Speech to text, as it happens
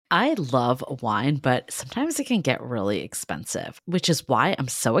I love wine, but sometimes it can get really expensive, which is why I'm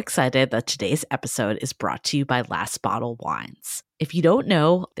so excited that today's episode is brought to you by Last Bottle Wines. If you don't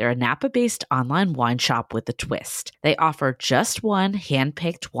know, they're a Napa-based online wine shop with a twist. They offer just one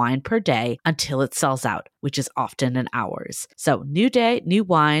hand-picked wine per day until it sells out, which is often in hours. So new day, new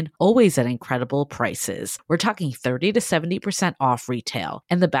wine, always at incredible prices. We're talking 30 to 70% off retail.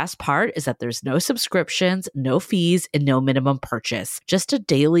 And the best part is that there's no subscriptions, no fees, and no minimum purchase. Just a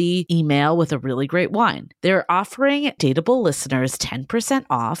daily email with a really great wine. They're offering Dateable listeners 10%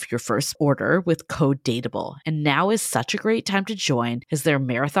 off your first order with code Dateable. And now is such a great time to join as their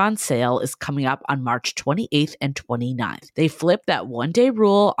marathon sale is coming up on March 28th and 29th. They flip that one-day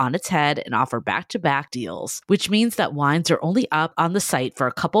rule on its head and offer back-to-back deals, which means that wines are only up on the site for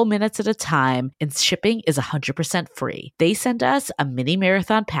a couple minutes at a time and shipping is 100% free. They sent us a mini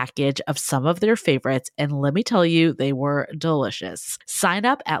marathon package of some of their favorites, and let me tell you, they were delicious. Sign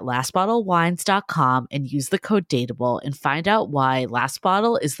up at lastbottlewines.com and use the code Dateable and find out why Last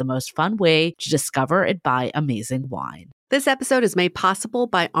Bottle is the most fun way to discover and buy amazing wine. This episode is made possible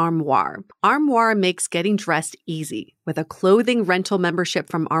by Armoire. Armoire makes getting dressed easy. With a clothing rental membership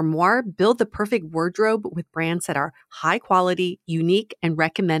from Armoire, build the perfect wardrobe with brands that are high quality, unique, and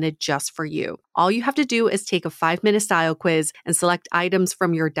recommended just for you. All you have to do is take a 5-minute style quiz and select items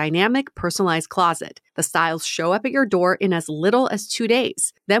from your dynamic, personalized closet. The styles show up at your door in as little as 2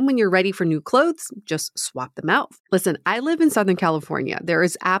 days. Then when you're ready for new clothes, just swap them out. Listen, I live in Southern California. There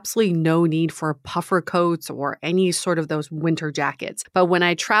is absolutely no need for puffer coats or any sort of those winter jackets. But when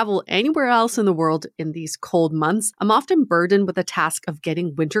I travel anywhere else in the world in these cold months, I'm often burdened with the task of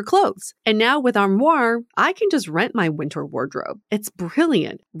getting winter clothes. And now with Armoire, I can just rent my winter wardrobe. It's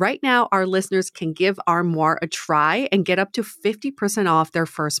brilliant. Right now, our listeners can give Armoire a try and get up to 50% off their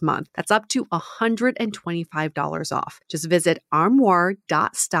first month. That's up to $125 off. Just visit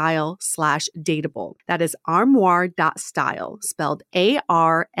armoire.style/dateable. That is armoire.style, spelled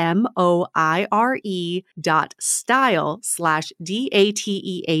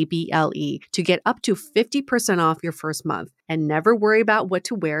ARMOIRE.style/DATEABLE to get up to 50% off your first month and never worry about what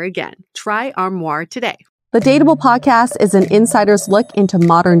to wear again. Try Armoire today. The Dateable podcast is an insider's look into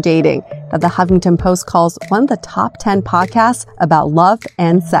modern dating that the Huffington Post calls one of the top 10 podcasts about love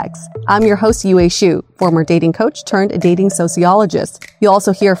and sex. I'm your host, Yue Xu, former dating coach turned dating sociologist. You'll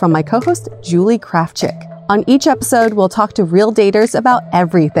also hear from my co-host, Julie Krafchick. On each episode, we'll talk to real daters about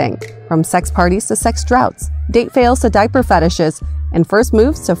everything, from sex parties to sex droughts, date fails to diaper fetishes, and first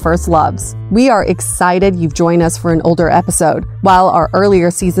moves to first loves. We are excited you've joined us for an older episode. While our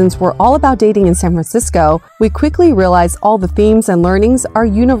earlier seasons were all about dating in San Francisco, we quickly realized all the themes and learnings are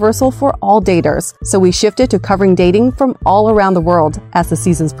universal for all daters. So we shifted to covering dating from all around the world as the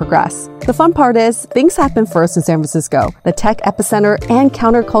seasons progress. The fun part is, things happen first in San Francisco, the tech epicenter and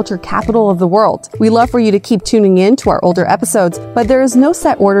counterculture capital of the world. We love for you to keep tuning in to our older episodes, but there is no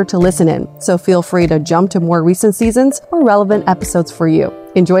set order to listen in. So feel free to jump to more recent seasons or relevant episodes for you.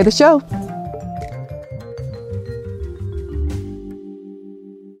 Enjoy the show.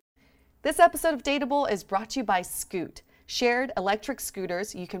 This episode of Dateable is brought to you by Scoot, shared electric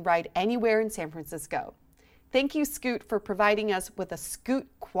scooters you can ride anywhere in San Francisco. Thank you, Scoot, for providing us with a Scoot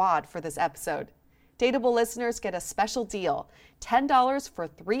Quad for this episode. Dateable listeners get a special deal, $10 for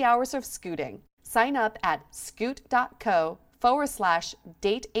 3 hours of scooting. Sign up at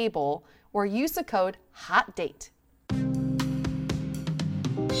scoot.co/dateable or use the code HOTDATE.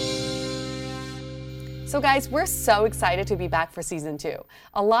 So guys, we're so excited to be back for season 2.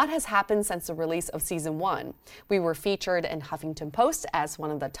 A lot has happened since the release of season 1. We were featured in Huffington Post as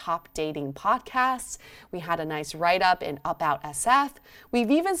one of the top dating podcasts. We had a nice write-up in About SF.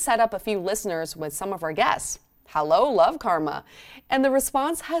 We've even set up a few listeners with some of our guests. Hello, Love Karma. And the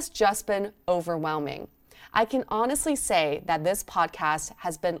response has just been overwhelming. I can honestly say that this podcast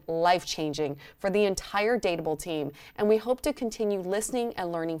has been life-changing for the entire Dateable team, and we hope to continue listening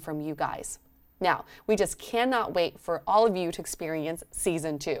and learning from you guys. Now, we just cannot wait for all of you to experience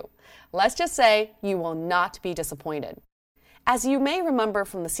season 2. Let's just say you will not be disappointed. As you may remember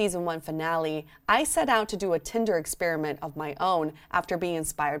from the season 1 finale, I set out to do a Tinder experiment of my own after being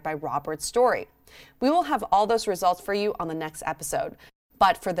inspired by Robert's story. We will have all those results for you on the next episode.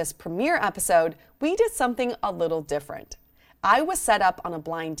 But for this premiere episode, we did something a little different. I was set up on a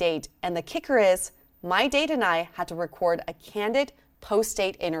blind date, and the kicker is, my date and I had to record a candid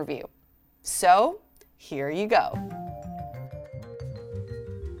post-date interview. So, here you go.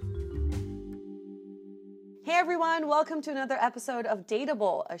 Hey everyone, welcome to another episode of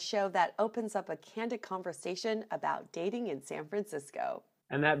Dateable, a show that opens up a candid conversation about dating in San Francisco.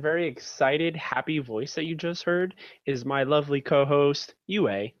 And that very excited, happy voice that you just heard is my lovely co-host,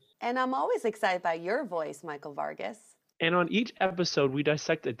 Yue. And I'm always excited by your voice, Michael Vargas. And on each episode, we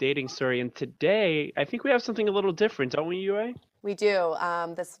dissect a dating story. And today, I think we have something a little different, don't we, Yue? We do.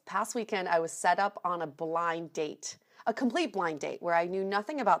 This past weekend, I was set up on a blind date, a complete blind date, where I knew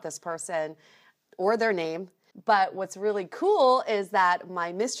nothing about this person or their name. But what's really cool is that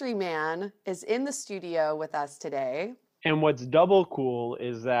my mystery man is in the studio with us today. And what's double cool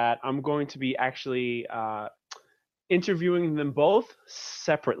is that I'm going to be actually interviewing them both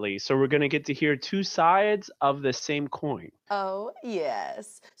separately. So we're going to get to hear two sides of the same coin. Oh,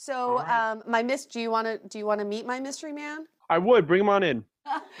 yes. So, right. Do you want to meet my mystery man? I would. Bring him on in.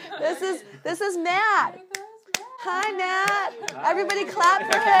 This is Matt. Hi, Matt. Everybody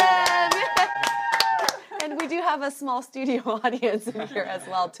clap for him. And we do have a small studio audience in here as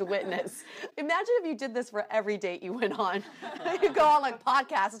well to witness. Imagine if you did this for every date you went on. You go on like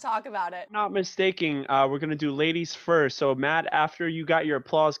podcasts to talk about it. Not mistaking, we're going to do ladies first. So Matt, after you got your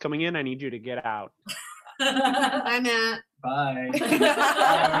applause coming in, I need you to get out. Bye, Matt. Bye.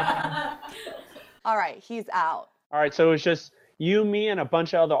 All right, he's out. All right, so it's just you, me, and a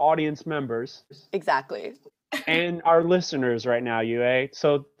bunch of other audience members. Exactly. And our listeners right now, Yue.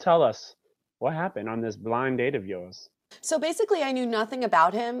 So tell us, what happened on this blind date of yours? So basically, I knew nothing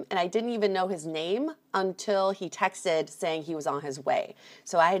about him, and I didn't even know his name until he texted saying he was on his way.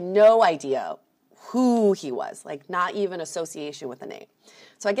 So I had no idea who he was, like not even association with the name.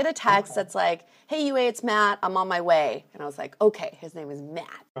 So I get a text that's like, hey, Yue, it's Matt. I'm on my way. And I was like, okay, his name is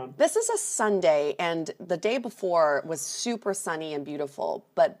Matt. This is a Sunday, and the day before was super sunny and beautiful.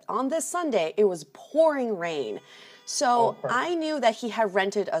 But on this Sunday, it was pouring rain. So I knew that he had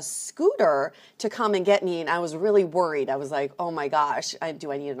rented a scooter to come and get me, and I was really worried. I was like, oh my gosh,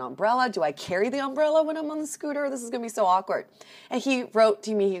 do I need an umbrella? Do I carry the umbrella when I'm on the scooter? This is going to be so awkward. And he wrote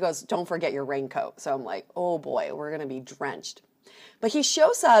to me, he goes, don't forget your raincoat. So I'm like, oh boy, we're going to be drenched. But he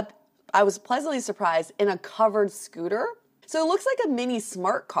shows up, I was pleasantly surprised, in a covered scooter. So it looks like a mini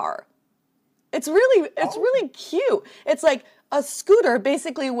smart car. It's really cute. It's like a scooter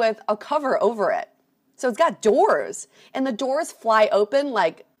basically with a cover over it. So it's got doors, and the doors fly open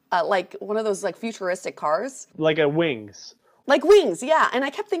like one of those like futuristic cars. Like a wings. Like wings, yeah. And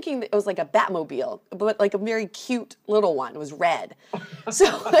I kept thinking that it was like a Batmobile, but like a very cute little one. It was red.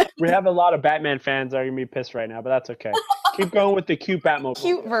 So we have a lot of Batman fans that are going to be pissed right now, but that's okay. Keep going with the cute Batmobile.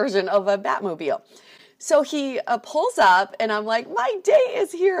 Cute version of a Batmobile. So he pulls up, and I'm like, my date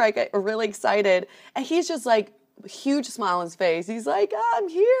is here. I get really excited. And he's just like, huge smile on his face. He's like, I'm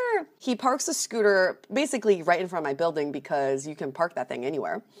here. He parks the scooter basically right in front of my building because you can park that thing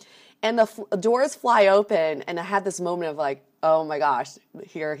anywhere. And the doors fly open, and I had this moment of like, oh my gosh,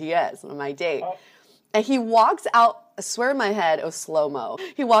 here he is on my date. Oh. And he walks out, I swear in my head, it was slow-mo.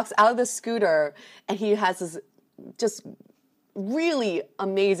 He walks out of the scooter, and he has this just really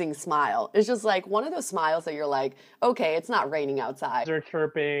amazing smile. It's just like one of those smiles that you're like, okay, it's not raining outside. They're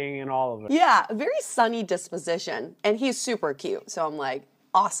chirping and all of it. Yeah, very sunny disposition. And he's super cute. So I'm like,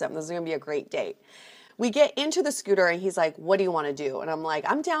 awesome. This is going to be a great date. We get into the scooter, and he's like, what do you want to do? And I'm like,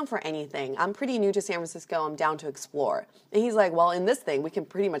 I'm down for anything. I'm pretty new to San Francisco. I'm down to explore. And he's like, well, in this thing, we can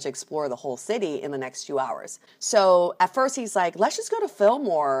pretty much explore the whole city in the next 2 hours. So at first he's like, let's just go to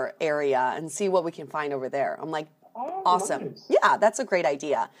Fillmore area and see what we can find over there. I'm like, awesome. Nice. Yeah, that's a great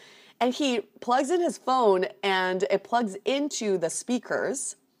idea. And he plugs in his phone, and it plugs into the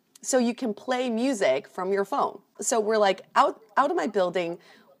speakers so you can play music from your phone. So we're like out of my building.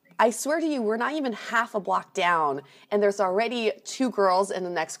 I swear to you, we're not even half a block down, and there's already 2 girls in the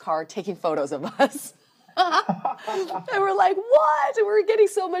next car taking photos of us. And we're like, what? We're getting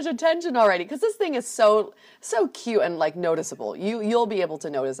so much attention already because this thing is so cute and like noticeable. You'll be able to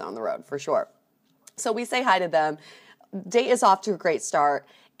notice on the road for sure. So we say hi to them. Date is off to a great start.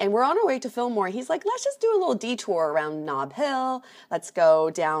 And we're on our way to Fillmore. He's like, let's just do a little detour around Nob Hill. Let's go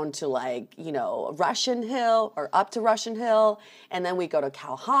down to like, Russian Hill or up to Russian Hill. And then we go to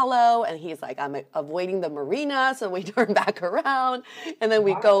Cow Hollow. And he's like, I'm avoiding the marina. So we turn back around. And then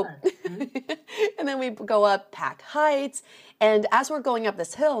we go up Pack Heights. And as we're going up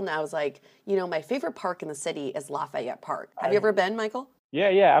this hill, and I was like, my favorite park in the city is Lafayette Park. Have you ever been, Michael?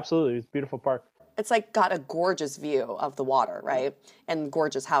 Yeah, absolutely. It's a beautiful park. It's like got a gorgeous view of the water, right? And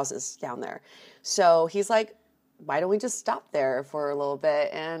gorgeous houses down there. So he's like, why don't we just stop there for a little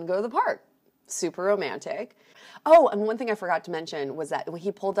bit and go to the park? Super romantic. Oh, and one thing I forgot to mention was that when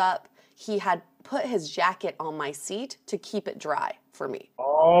he pulled up, he had put his jacket on my seat to keep it dry for me.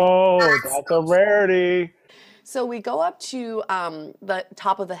 Oh, that's a rarity. So we go up to the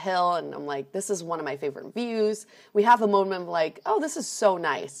top of the hill, and I'm like, this is one of my favorite views. We have a moment of like, oh, this is so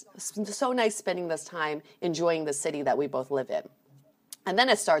nice. So nice spending this time enjoying the city that we both live in. And then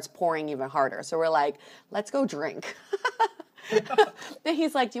it starts pouring even harder. So we're like, let's go drink. Then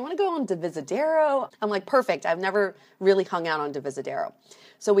he's like, do you want to go on Divisadero? I'm like, perfect. I've never really hung out on Divisadero.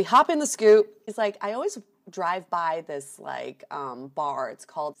 So we hop in the Scoot. He's like, I always drive by this like bar. It's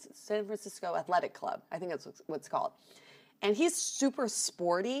called San Francisco Athletic Club. I think that's what it's called. And he's super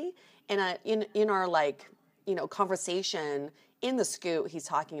sporty. And in our like, conversation in the Scoot, he's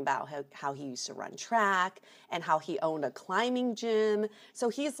talking about how he used to run track and how he owned a climbing gym. So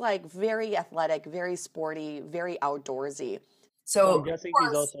he's like very athletic, very sporty, very outdoorsy. So I'm guessing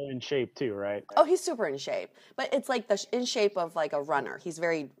he's also in shape too, right? Oh, he's super in shape, but it's like in shape of like a runner. He's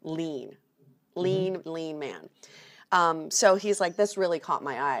very lean man. So he's like, this really caught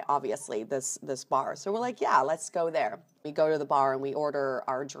my eye, obviously, this bar. So we're like, yeah, let's go there. We go to the bar and we order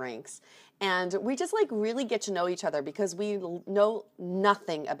our drinks. And we just like really get to know each other because we know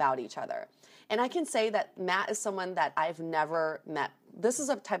nothing about each other. And I can say that Matt is someone that I've never met. This is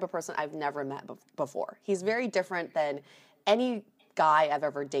a type of person I've never met before. He's very different than any guy I've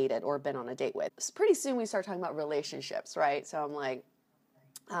ever dated or been on a date with. So pretty soon we start talking about relationships, right? So I'm like,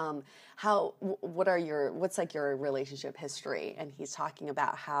 what's like your relationship history? And he's talking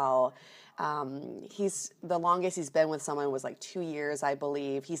about how the longest he's been with someone was like 2 years, I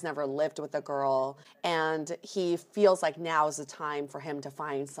believe. He's never lived with a girl, and he feels like now is the time for him to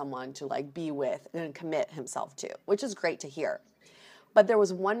find someone to like be with and commit himself to, which is great to hear. But there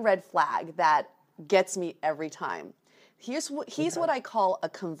was one red flag that gets me every time. He's what I call a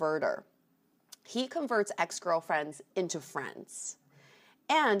converter. He converts ex-girlfriends into friends.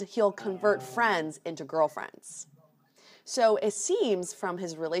 And he'll convert friends into girlfriends. So it seems from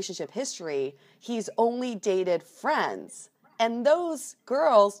his relationship history, he's only dated friends. And those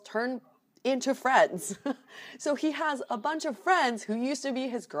girls turn into friends. So he has a bunch of friends who used to be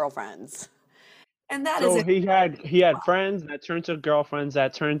his girlfriends. And that so he had friends that turned to girlfriends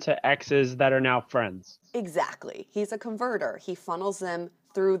that turned to exes that are now friends. Exactly. He's a converter. He funnels them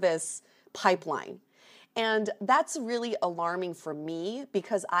through this pipeline. And that's really alarming for me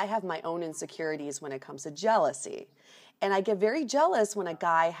because I have my own insecurities when it comes to jealousy. And I get very jealous when a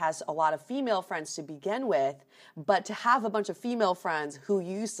guy has a lot of female friends to begin with, but to have a bunch of female friends who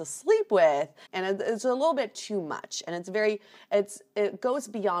you used to sleep with, and it's a little bit too much. And it goes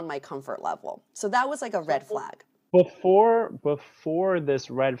beyond my comfort level. So that was like a red flag. Before this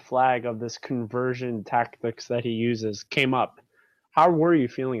red flag of this conversion tactics that he uses came up, how were you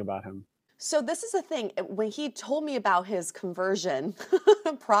feeling about him? So this is the thing. When he told me about his conversion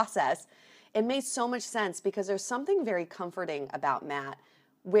process, it made so much sense because there's something very comforting about Matt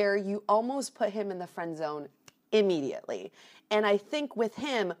where you almost put him in the friend zone immediately. And I think with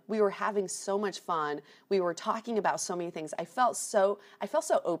him, we were having so much fun. We were talking about so many things. I felt so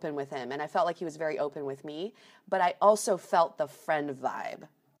open with him, and I felt like he was very open with me, but I also felt the friend vibe.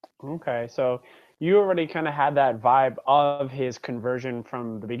 Okay, so you already kind of had that vibe of his conversion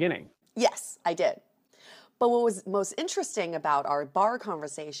from the beginning. Yes, I did. But what was most interesting about our bar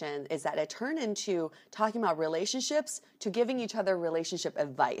conversation is that it turned into talking about relationships to giving each other relationship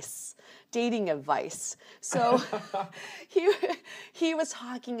advice, dating advice. So he was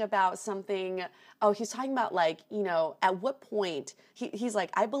talking about something. Oh, he's talking about like, at what point, he's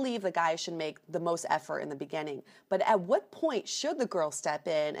like, I believe the guy should make the most effort in the beginning. But at what point should the girl step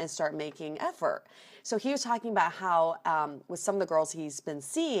in and start making effort? So he was talking about how with some of the girls he's been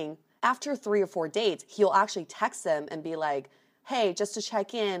seeing, after 3 or 4 dates, he'll actually text them and be like, hey, just to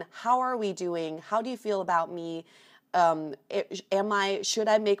check in, how are we doing? How do you feel about me? Should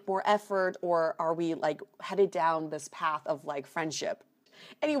I make more effort, or are we like headed down this path of like friendship?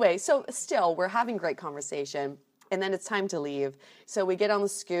 Anyway, so still we're having great conversation, and then it's time to leave. So we get on the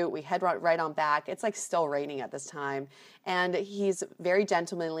Scoot, we head right on back. It's like still raining at this time. And he's very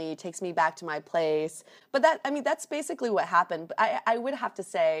gentlemanly, takes me back to my place. But that's basically what happened. But I would have to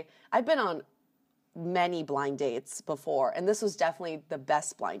say, I've been on many blind dates before, and this was definitely the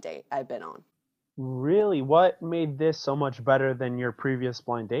best blind date I've been on. Really? What made this so much better than your previous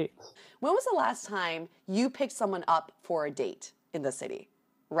blind dates? When was the last time you picked someone up for a date in the city,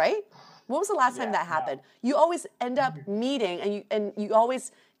 right? When was the last time that happened? You always end up meeting, and you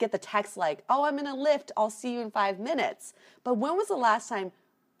always get the text like, oh, I'm in a Lyft, I'll see you in 5 minutes. But when was the last time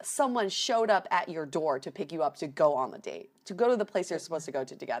someone showed up at your door to pick you up to go on the date, to go to the place you're supposed to go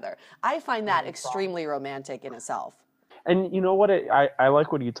to together? I find that extremely romantic in itself. And you know what? I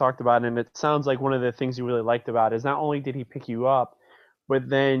like what you talked about, and it sounds like one of the things you really liked about it is not only did he pick you up, but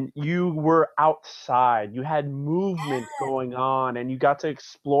then you were outside. You had movement going on, and you got to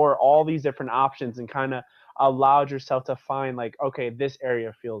explore all these different options and kind of allowed yourself to find like, okay, this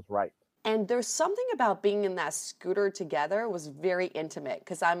area feels right. And there's something about being in that scooter together was very intimate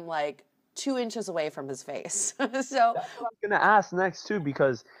because I'm like 2 inches away from his face. So That's what I was gonna ask next too,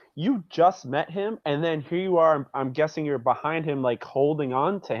 because you just met him, and then here you are. I'm guessing you're behind him, like holding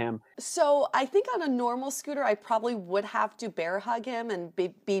on to him. So I think on a normal scooter, I probably would have to bear hug him and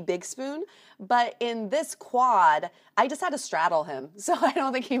be Big Spoon. But in this quad, I just had to straddle him. So I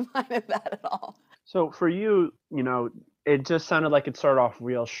don't think he minded that at all. So for you, it just sounded like it started off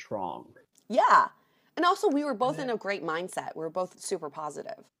real strong. Yeah. And also, we were both in a great mindset. We were both super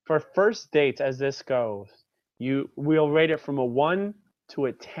positive. For first dates, as this goes, we'll rate it from a 1 to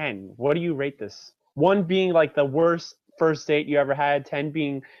a 10. What do you rate this? 1 being like the worst first date you ever had, 10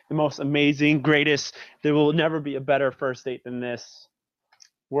 being the most amazing, greatest. There will never be a better first date than this.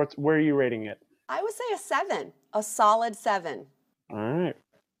 Where are you rating it? I would say a 7, a solid 7. All right.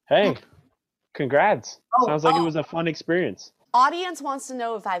 Hey, congrats. Sounds like it was a fun experience. Audience wants to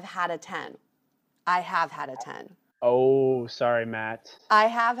know if I've had a 10. I have had a 10. Oh, sorry, Matt. I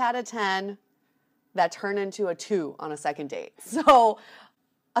have had a 10 that turned into a 2 on a second date. So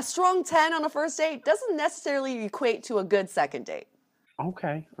a strong 10 on a first date doesn't necessarily equate to a good second date.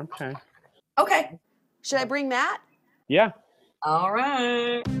 Okay. Okay. Should I bring Matt? Yeah. All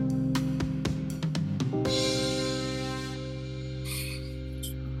right.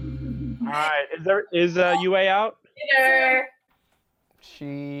 All right. Is UA out? Later.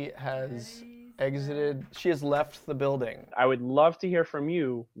 She has exited. She has left the building. I would love to hear from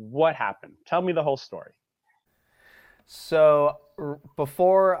you. What happened? Tell me the whole story. So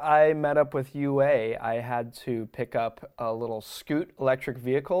before I met up with UA, I had to pick up a little Scoot electric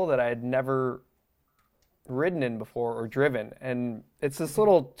vehicle that I had never ridden in before or driven. And it's this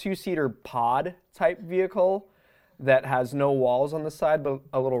little 2-seater pod type vehicle that has no walls on the side, but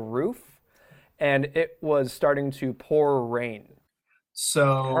a little roof. And it was starting to pour rain.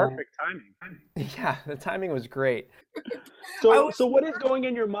 So Perfect timing. yeah, the timing was great. So what is going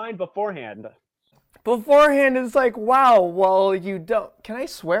in your mind beforehand? Beforehand, it's like, wow, well, you don't. Can I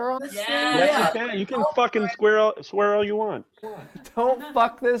swear on this thing? Yes, you can. You can fucking swear all you want. Don't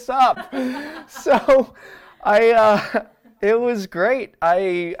fuck this up. So it was great.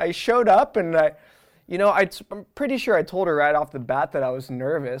 I showed up and I'm pretty sure I told her right off the bat that I was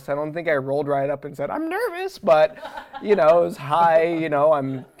nervous. I don't think I rolled right up and said, I'm nervous, but, it was high,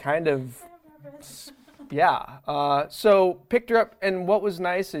 I'm kind of, yeah. So picked her up, and what was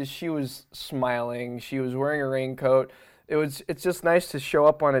nice is she was smiling. She was wearing a raincoat. It's just nice to show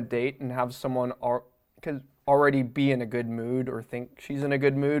up on a date and have someone already be in a good mood or think she's in a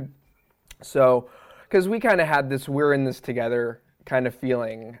good mood. So, because we kind of had this we're in this together kind of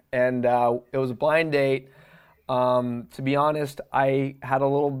feeling, and it was a blind date. To be honest, I had a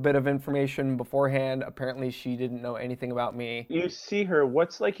little bit of information beforehand. Apparently she didn't know anything about me. You see her,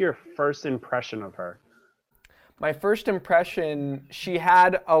 what's like your first impression of her? My first impression, she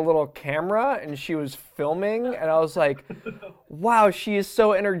had a little camera and she was filming, and I was like, wow, she is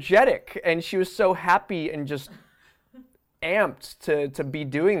so energetic, and she was so happy and just amped to be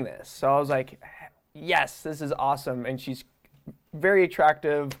doing this. So I was like, yes, this is awesome. And she's very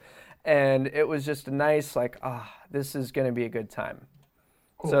attractive, and it was just a nice, this is going to be a good time.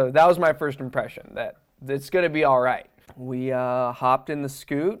 Cool. So that was my first impression, that it's going to be all right. We hopped in the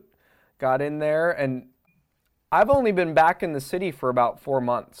Scoot, got in there, and I've only been back in the city for about 4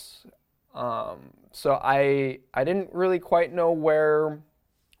 months. So I didn't really quite know where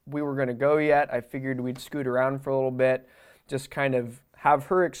we were going to go yet. I figured we'd scoot around for a little bit, just kind of have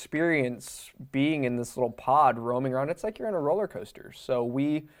her experience being in this little pod roaming around. It's like you're in a roller coaster. So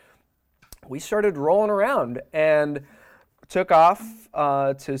we started rolling around and took off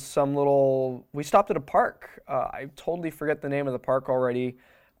to some little, we stopped at a park. I totally forget the name of the park already,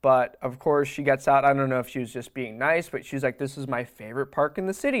 but of course she gets out. I don't know if she was just being nice, but she's like, this is my favorite park in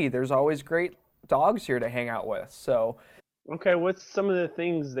the city. There's always great dogs here to hang out with. So, okay, what's some of the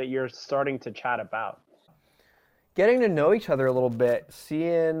things that you're starting to chat about? Getting to know each other a little bit,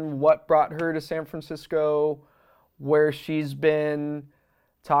 seeing what brought her to San Francisco, where she's been,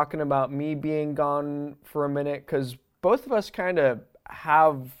 talking about me being gone for a minute, because both of us kind of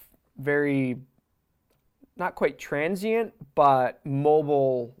have very, not quite transient, but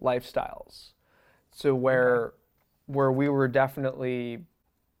mobile lifestyles. So where we were definitely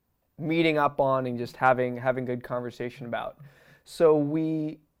meeting up on and just having good conversation about. So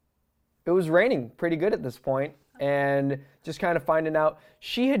it was raining pretty good at this point. And just kind of finding out,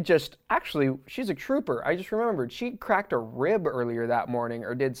 she's a trooper. I just remembered, she cracked a rib earlier that morning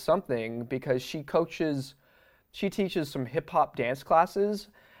or did something because she teaches some hip hop dance classes.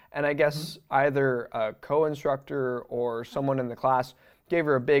 And I guess either a co-instructor or someone in the class gave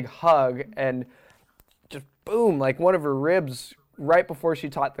her a big hug, and just boom, like one of her ribs right before she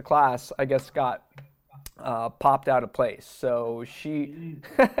taught the class, I guess, got popped out of place. So she,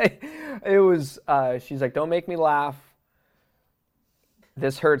 she's like, don't make me laugh.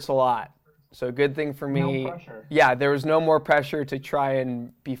 This hurts a lot. So good thing for me. No pressure. Yeah, there was no more pressure to try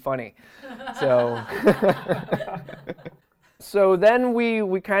and be funny. So, so then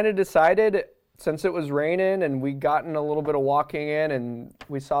we kind of decided, since it was raining and we gotten a little bit of walking in and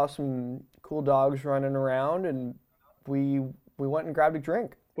we saw some cool dogs running around, and we went and grabbed a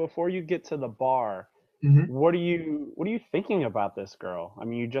drink. Before you get to the bar, what are you thinking about this girl? I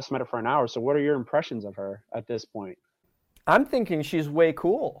mean, you just met her for an hour, so what are your impressions of her at this point? I'm thinking she's way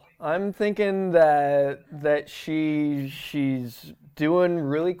cool. I'm thinking that she's doing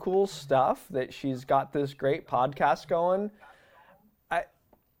really cool stuff, that she's got this great podcast going.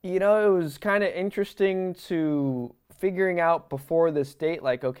 It was kind of interesting to figuring out before this date,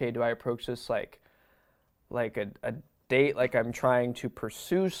 like, okay, do I approach this like a date, like I'm trying to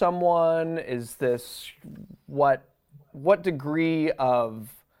pursue someone? Is this what degree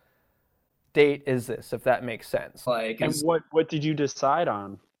of date is this, if that makes sense? And what did you decide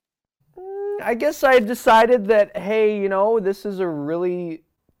on? I guess I decided that, hey, this is a really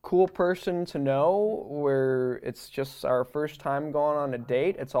cool person to know, where it's just our first time going on a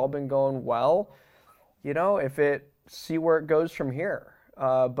date. It's all been going well. See where it goes from here.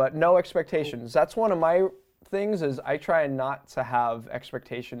 But no expectations. That's one of my things, is I try not to have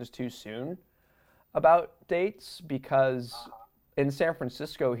expectations too soon about dates, because in San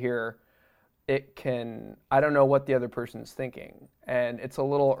Francisco here, I don't know what the other person's thinking. And it's a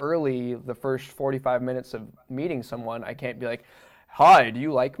little early, the first 45 minutes of meeting someone. I can't be like, hi, do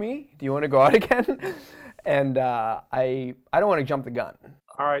you like me? Do you want to go out again? And I don't want to jump the gun.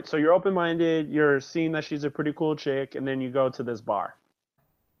 All right, so you're open-minded, you're seeing that she's a pretty cool chick, and then you go to this bar.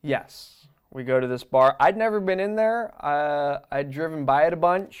 Yes, we go to this bar. I'd never been in there. I'd driven by it a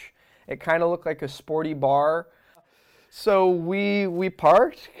bunch. It kind of looked like a sporty bar. So we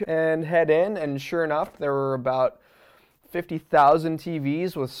parked and head in, and sure enough, there were about 50,000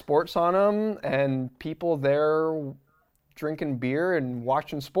 TVs with sports on them, and people there drinking beer and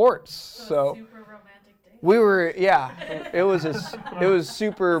watching sports. So super romantic date. we were, yeah, it was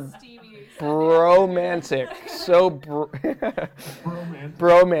super bromantic, so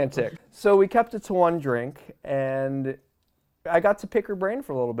bromantic. So we kept it to one drink, and I got to pick her brain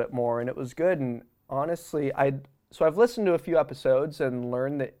for a little bit more, and it was good. And honestly, So I've listened to a few episodes and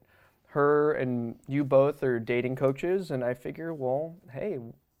learned that her and you both are dating coaches, and I figure, well, hey,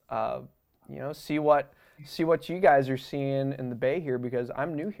 see what you guys are seeing in the Bay here, because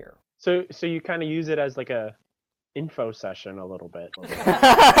I'm new here. So you kind of use it as like a info session a little bit.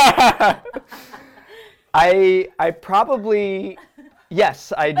 I probably,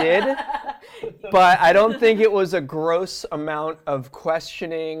 yes, I did, but I don't think it was a gross amount of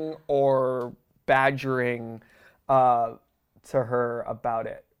questioning or badgering to her about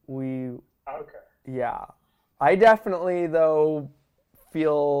it. Yeah. I definitely, though,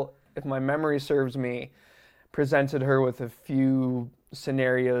 feel, if my memory serves me, presented her with a few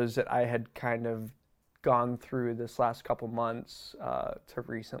scenarios that I had kind of gone through this last couple months to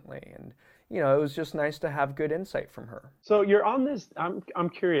recently. And, it was just nice to have good insight from her. So you're on this, I'm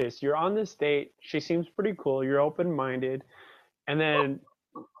curious, you're on this date, she seems pretty cool, you're open-minded, and then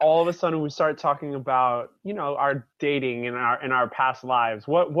all of a sudden we start talking about, our dating and our past lives.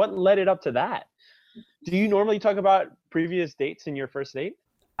 What led it up to that? Do you normally talk about previous dates in your first date?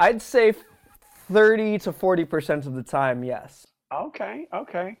 I'd say 30 to 40% of the time, yes. Okay.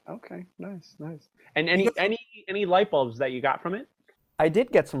 Nice. And any light bulbs that you got from it? I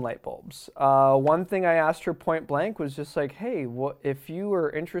did get some light bulbs. One thing I asked her point blank was just like, hey, if you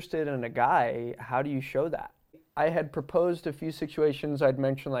were interested in a guy, how do you show that? I had proposed a few situations. I'd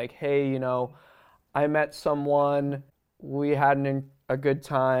mentioned like, hey, I met someone, we had a good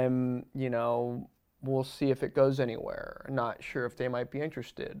time, we'll see if it goes anywhere. Not sure if they might be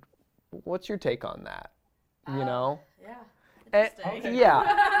interested. What's your take on that? Yeah.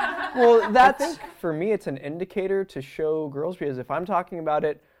 Yeah. Well, that's, for me, it's an indicator to show girls, because if I'm talking about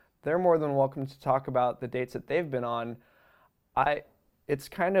it, they're more than welcome to talk about the dates that they've been on. It's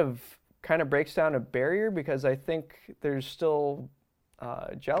kind of breaks down a barrier, because I think there's still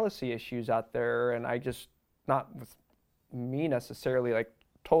jealousy issues out there, and not with me necessarily, like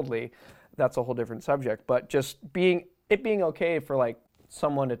totally, that's a whole different subject, but just being okay for like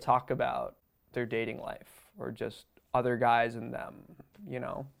someone to talk about their dating life or just other guys and them,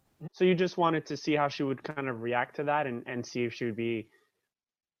 So you just wanted to see how she would kind of react to that and see if she would be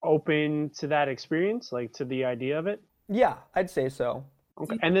open to that experience, like to the idea of it? Yeah, I'd say so.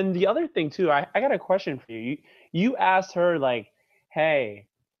 Okay. And then the other thing too, I got a question for you. You asked her like, hey,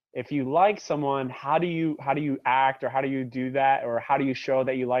 if you like someone, how do you act, or how do you do that, or how do you show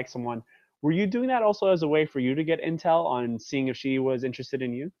that you like someone? Were you doing that also as a way for you to get intel on seeing if she was interested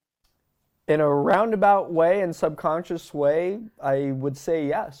in you? In a roundabout way and subconscious way, I would say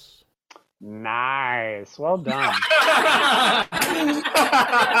yes. Nice. Well done.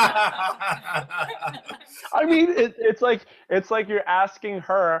 I mean, it's like you're asking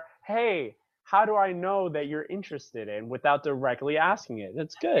her, hey, how do I know that you're interested in, without directly asking it?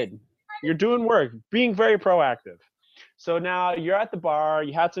 That's good. You're doing work, being very proactive. So now you're at the bar,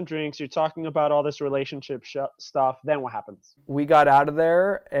 you had some drinks, you're talking about all this relationship stuff. Then what happens? We got out of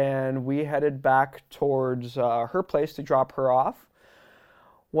there and we headed back towards her place to drop her off.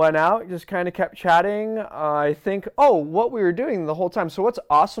 Went out, just kind of kept chatting. I think, what we were doing the whole time. So what's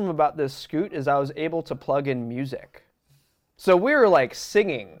awesome about this Scoot is I was able to plug in music. So we were like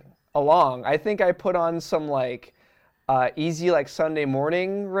singing along. I think I put on some like easy like Sunday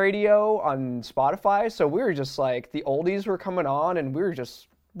morning radio on Spotify. So we were just like, the oldies were coming on and we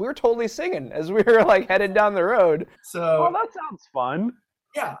were totally singing as we were like headed down the road. Oh, that sounds fun.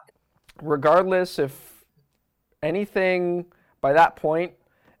 Yeah. Regardless if anything, by that point,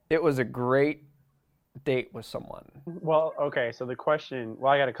 it was a great date with someone. Well, okay, so I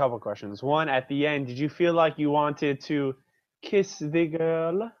got a couple questions. One, at the end, did you feel like you wanted to kiss the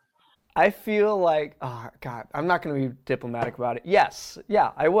girl? I feel like, oh God, I'm not going to be diplomatic about it. Yes,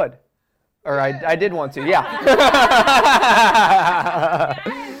 yeah, I would. Or I did want to, yeah.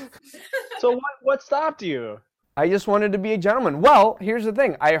 So what stopped you? I just wanted to be a gentleman. Well, here's the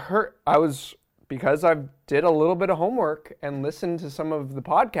thing. Because I did a little bit of homework and listened to some of the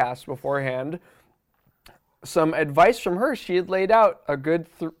podcasts beforehand, some advice from her. She had laid out a good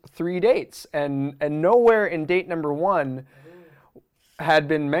 3 dates, and nowhere in date number 1 had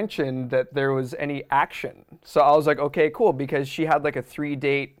been mentioned that there was any action. So I was like, okay, cool, because she had like a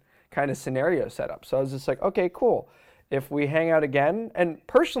 3-date kind of scenario set up. So I was just like, okay, cool. If we hang out again, and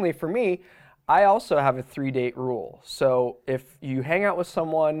personally for me, I also have a 3-date rule. So if you hang out with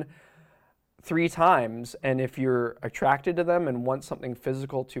someone 3 times, and if you're attracted to them and want something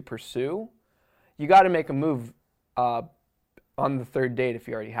physical to pursue, you got to make a move on the 3rd date if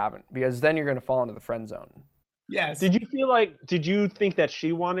you already haven't, because then you're going to fall into the friend zone. Yes. Did you think that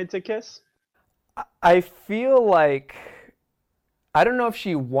she wanted to kiss? I feel like, I don't know if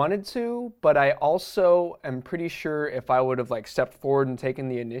she wanted to, but I also am pretty sure if I would have like stepped forward and taken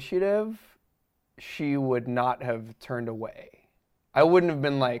the initiative, she would not have turned away. I wouldn't have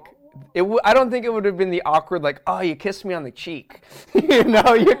been like, I don't think it would have been the awkward, like, oh, you kissed me on the cheek. You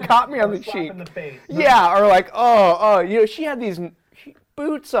know, you caught me on the cheek. In the face. Yeah, or like, she had these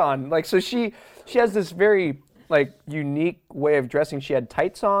boots on. Like, so she has this very, like, unique way of dressing. She had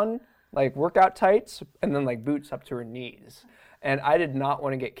tights on, like workout tights, and then like boots up to her knees. And I did not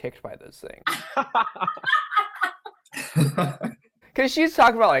want to get kicked by those things. Because she's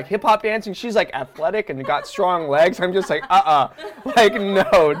talking about like hip hop dancing. She's like athletic and got strong legs. I'm just like, like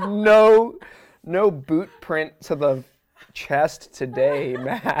no boot print to the chest today,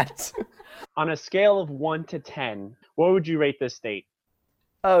 Matt. On a scale of 1 to 10, what would you rate this date?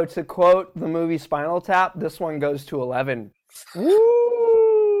 Oh, to quote the movie Spinal Tap, this one goes to 11. Woo!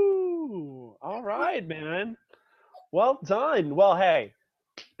 All right, man. Well done. Well, hey,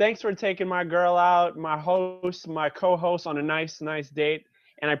 thanks for taking my girl out, my co-host on a nice date.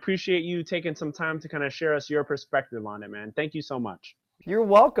 And I appreciate you taking some time to kind of share us your perspective on it, man. Thank you so much. You're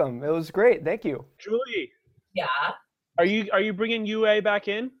welcome. It was great. Thank you. Julie, Yeah. are you bringing UA back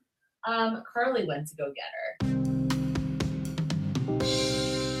in? Carly went to go get her.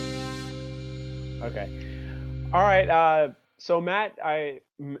 Okay. All right. So Matt,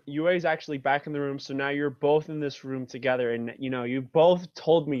 UA is actually back in the room. So now you're both in this room together, and you both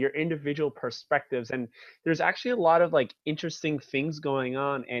told me your individual perspectives, and there's actually a lot of like interesting things going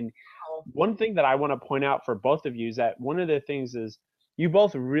on. And one thing that I want to point out for both of you is that one of the things is you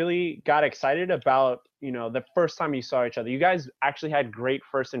both really got excited about, the first time you saw each other. You guys actually had great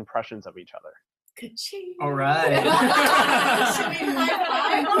first impressions of each other. Ka-ching. All right. Should we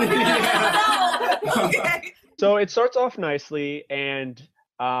high five? Okay. So it starts off nicely, and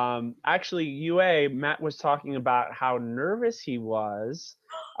actually, Matt was talking about how nervous he was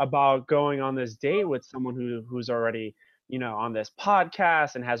about going on this date with someone who's already, on this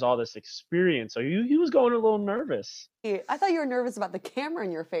podcast and has all this experience. So he was going a little nervous. I thought you were nervous about the camera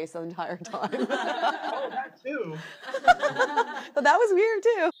in your face the entire time. Oh, that too. But that was weird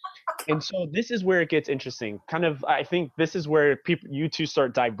too. And so this is where it gets interesting. Kind of, I think this is where you two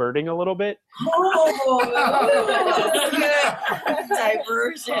start diverting a little bit.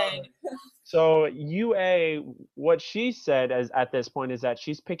 Diversion. So UA, what she said at this point is that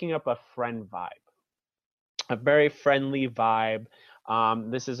she's picking up a friend vibe, a very friendly vibe.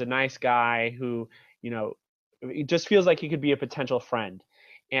 This is a nice guy who, it just feels like he could be a potential friend.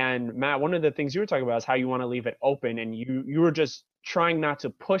 And Matt, one of the things you were talking about is how you want to leave it open, and you were just trying not to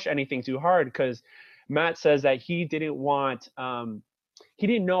push anything too hard, because Matt says that he didn't know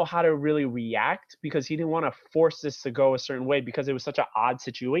how to really react, because he didn't want to force this to go a certain way because it was such an odd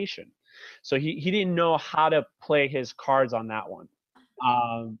situation. So he didn't know how to play his cards on that one.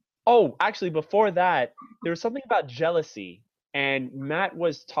 Actually, before that, there was something about jealousy, and Matt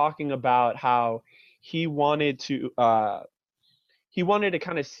was talking about how he wanted to kind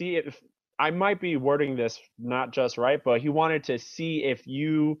of see if, I might be wording this not just right, but he wanted to see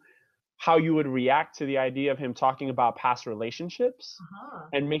how you would react to the idea of him talking about past relationships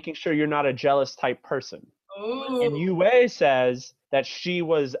and making sure you're not a jealous type person. Ooh. And UA says that she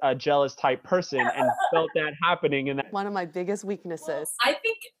was a jealous type person and felt that happening. And that One of my biggest weaknesses. I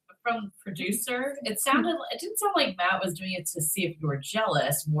think from producer, it didn't sound like Matt was doing it to see if you were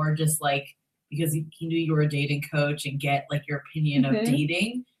jealous, more just like because he knew you were a dating coach and get like your opinion of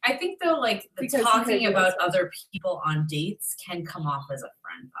dating. I think though, like talking about other people on dates can come off as a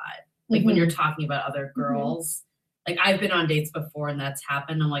friend vibe. Like when you're talking about other girls, like I've been on dates before and that's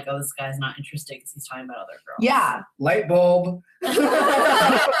happened. I'm like, oh, this guy's not interested because he's talking about other girls. Yeah. Light bulb.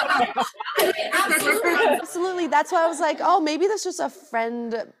 Absolutely. That's why I was like, oh, maybe that's just a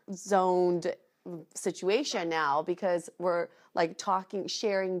friend zoned situation now, because we're like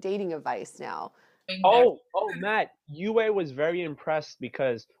sharing dating advice now. Oh, Matt, UA was very impressed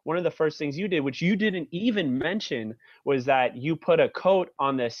because one of the first things you did, which you didn't even mention, was that you put a coat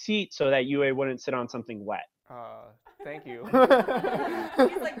on the seat so that UA wouldn't sit on something wet. Thank you. He's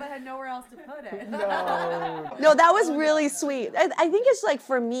like, but had nowhere else to put it. No, that was really sweet. I think it's like,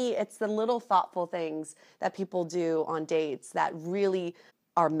 for me, it's the little thoughtful things that people do on dates that really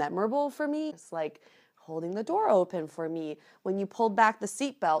are memorable for me. It's like holding the door open for me, when you pulled back the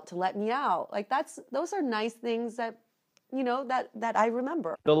seatbelt to let me out. Like those are nice things that, that I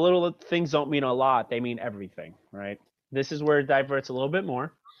remember. The little things don't mean a lot. They mean everything, right? This is where it diverts a little bit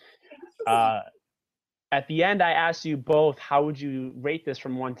more. At the end, I asked you both, how would you rate this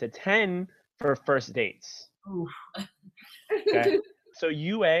from 1 to 10 for first dates? Oof. Okay. So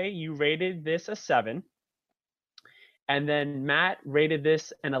UA, you rated this a 7. And then Matt rated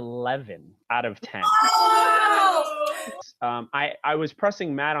this an 11 out of 10. I was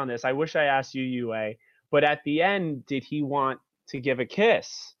pressing Matt on this. I wish I asked you, UA. But at the end, did he want to give a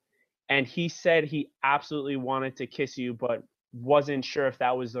kiss? And he said he absolutely wanted to kiss you, but wasn't sure if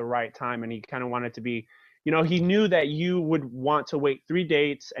that was the right time. And he kind of wanted to be, he knew that you would want to wait 3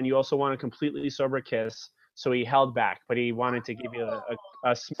 dates and you also want a completely sober kiss. So he held back, but he wanted to give you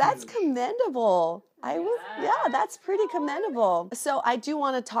a smooth. That's commendable. Yeah, that's pretty commendable. So I do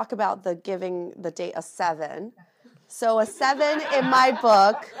want to talk about giving the date a 7. So a 7 in my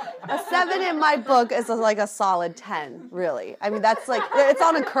book is like a solid 10, really. I mean, that's like, it's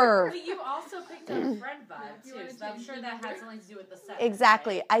on a curve. But you also picked up a friend vibe too, so I'm sure that had something to do with the 7.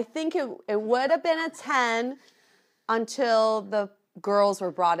 Exactly. Right? I think it would have been a 10 until the girls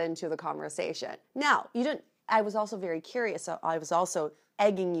were brought into the conversation. Now, I was also very curious. So I was also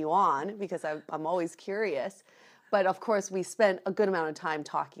egging you on because I'm always curious. But of course, we spent a good amount of time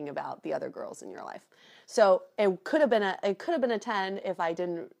talking about the other girls in your life. So it could have been a 10 if I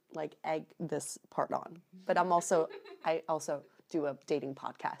didn't like egg this part on. But I also do a dating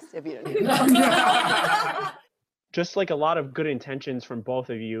podcast, if you didn't know. Just like a lot of good intentions from both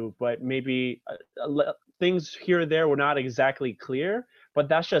of you, but maybe things here or there were not exactly clear, but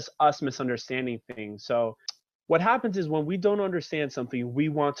that's just us misunderstanding things. So what happens is when we don't understand something, we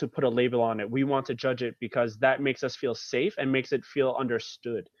want to put a label on it. We want to judge it because that makes us feel safe and makes it feel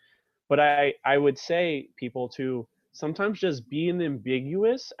understood. But I would say people to sometimes just be in the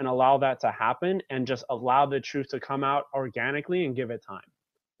ambiguous and allow that to happen and just allow the truth to come out organically and give it time.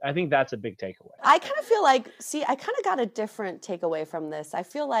 I think that's a big takeaway. I kind of feel like, I kind of got a different takeaway from this. I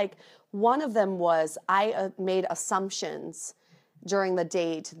feel like one of them was I made assumptions during the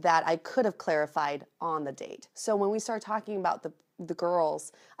date that I could have clarified on the date. So when we started talking about the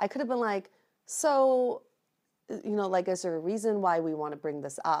girls, I could have been like, so, like, is there a reason why we want to bring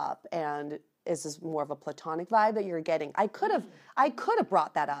this up? And is this more of a platonic vibe that you're getting? I could have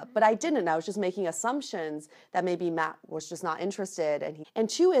brought that up, but I didn't. I was just making assumptions that maybe Matt was just not interested. And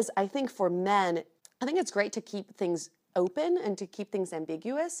two is, I think for men, I think it's great to keep things open and to keep things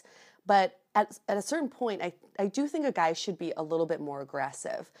ambiguous, but at a certain point, I do think a guy should be a little bit more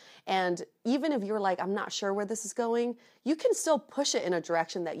aggressive. And even if you're like, I'm not sure where this is going, you can still push it in a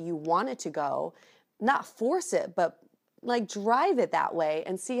direction that you want it to go, not force it, but like drive it that way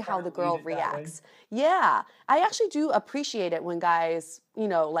and see how the girl reacts. Yeah. I actually do appreciate it when guys,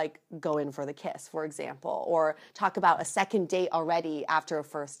 like go in for the kiss, for example, or talk about a second date already after a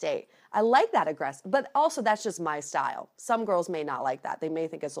first date. I like that aggressive, but also that's just my style. Some girls may not like that. They may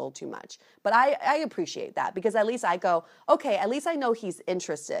think it's a little too much, but I appreciate that because at least I go, okay, at least I know he's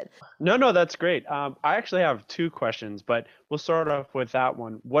interested. No, that's great. I actually have two questions, but we'll start off with that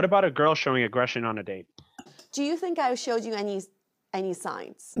one. What about a girl showing aggression on a date? Do you think I showed you any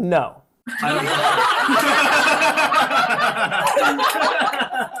signs? No. So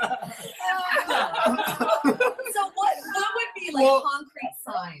what would be like concrete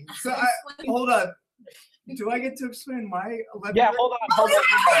signs? So hold on. Do I get to explain my? Yeah, hold on.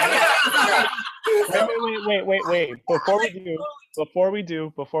 Wait. Before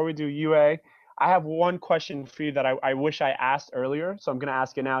we do UA, I have one question for you that I wish I asked earlier, so I'm gonna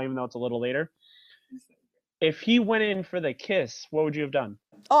ask it now, even though it's a little later. If he went in for the kiss, what would you have done?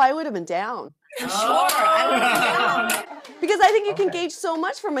 Oh, I would have been down. Sure, I would have been down. Because I think you can gauge so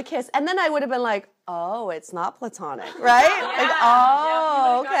much from a kiss. And then I would have been like, oh, it's not platonic, right?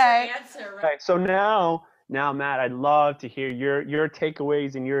 Okay. Okay, so now, Matt, I'd love to hear your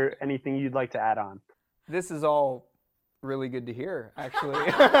takeaways and anything you'd like to add on. This is all really good to hear, actually.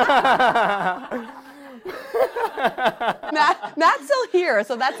 Matt's still here,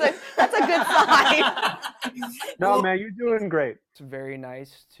 so that's a good sign. No, man, you're doing great. It's very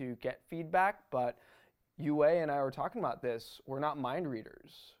nice to get feedback, but UA and I were talking about this. We're not mind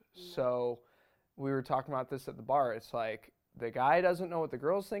readers. So we were talking about this at the bar. It's like the guy doesn't know what the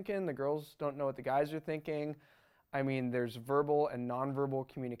girl's thinking. The girls don't know what the guys are thinking. I mean, there's verbal and nonverbal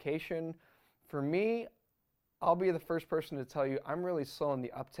communication. For me, I'll be the first person to tell you I'm really slow in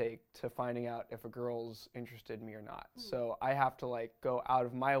the uptake to finding out if a girl's interested in me or not. So I have to go out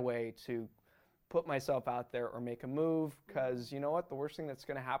of my way to put myself out there or make a move, because you know what? The worst thing that's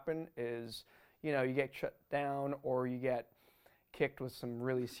going to happen is, you get shut down or you get kicked with some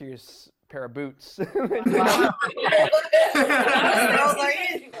really serious pair of boots. Wait, but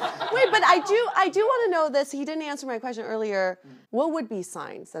I do want to know this. He didn't answer my question earlier. What would be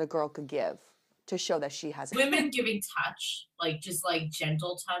signs that a girl could give to show that she has women giving touch, just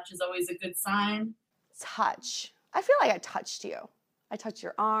gentle touch is always a good sign. Touch. I feel like I touched you. I touched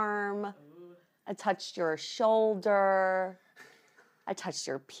your arm. I touched your shoulder. I touched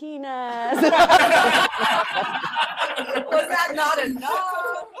your penis. Was that not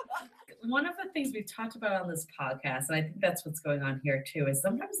enough? One of the things we've talked about on this podcast, and I think that's what's going on here too, is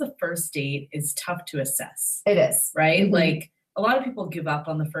sometimes the first date is tough to assess. It is. Right? Mm-hmm. A lot of people give up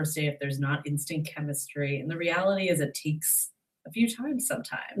on the first date if there's not instant chemistry. And the reality is it takes a few times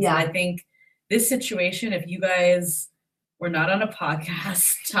sometimes. Yeah. And I think this situation, if you guys were not on a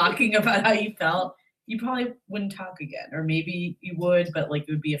podcast talking about how you felt, you probably wouldn't talk again. Or maybe you would, but it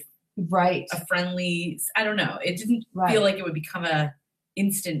would be a friendly, I don't know. It didn't feel like it would become a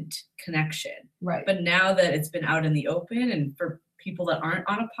instant connection. Right. But now that it's been out in the open, and for people that aren't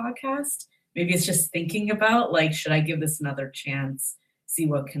on a podcast, maybe it's just thinking about, should I give this another chance, see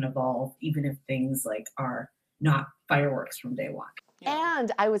what can evolve, even if things are not fireworks from day one.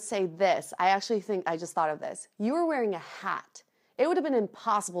 And I would say this. I actually think I just thought of this. You were wearing a hat. It would have been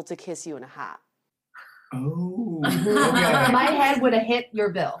impossible to kiss you in a hat. Oh, okay. My head would have hit your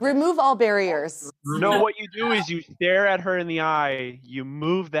bill. Remove all barriers. No, what you do is you stare at her in the eye, you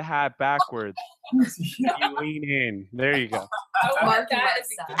move the hat backwards, you lean in. There you go.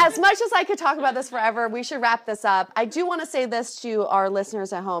 As much as I could talk about this forever, we should wrap this up. I do want to say this to our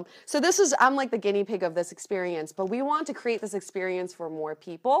listeners at home. So I'm like the guinea pig of this experience, but we want to create this experience for more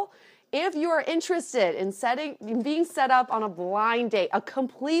people. If you are interested in being set up on a blind date, a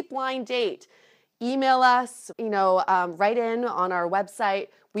complete blind date, email us, write in on our website.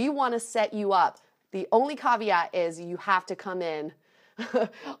 We want to set you up. The only caveat is you have to come in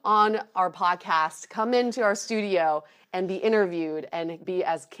on our podcast, come into our studio and be interviewed and be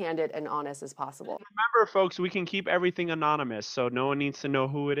as candid and honest as possible. Remember, folks, we can keep everything anonymous, so no one needs to know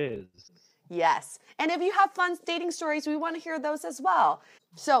who it is. Yes. And if you have fun dating stories, we want to hear those as well.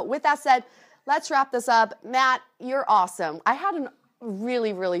 So with that said, let's wrap this up. Matt, you're awesome. I had a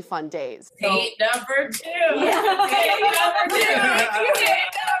really, really fun days. Date number 2. Yeah. Date number 2.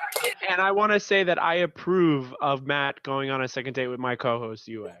 And And I want to say that I approve of Matt going on a second date with my co-host,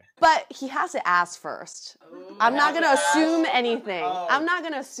 Yue. But he has to ask first. I'm not going to assume anything. I'm not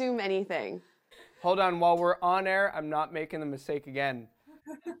going to assume anything. Hold on, while we're on air, I'm not making the mistake again.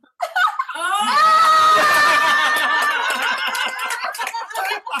 He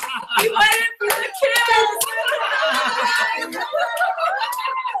went in for the kiss.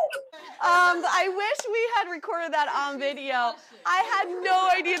 I wish we had recorded that on video. I had no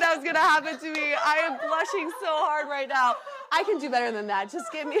idea that was going to happen to me. I am blushing so hard right now. I can do better than that.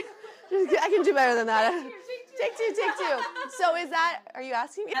 Just give me, I can do better than that. Take two. So are you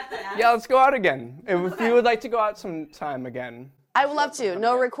asking me? Yeah, let's go out again. If you would like to go out sometime again. I would love to.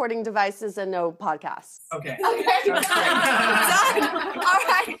 No recording devices and no podcasts. Okay. Done. All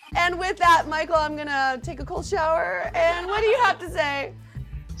right. And with that, Michael, I'm going to take a cold shower. And what do you have to say?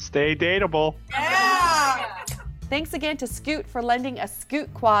 Stay dateable. Yeah. Thanks again to Scoot for lending a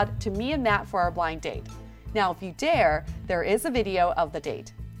Scoot quad to me and Matt for our blind date. Now, if you dare, there is a video of the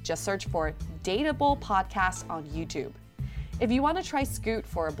date. Just search for Dateable Podcast on YouTube. If you want to try Scoot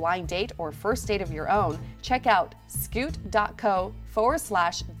for a blind date or first date of your own, check out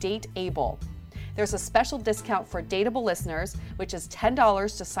scoot.co/dateable. There's a special discount for Dateable listeners, which is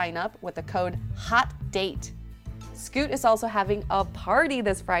 $10 to sign up with the code HOTDATE. Scoot is also having a party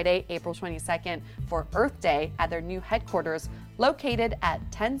this Friday, April 22nd, for Earth Day at their new headquarters located at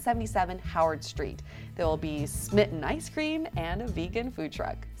 1077 Howard Street. There will be Smitten ice cream and a vegan food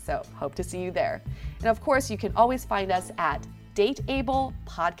truck. So hope to see you there. And of course, you can always find us at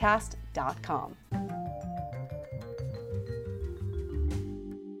dateablepodcast.com.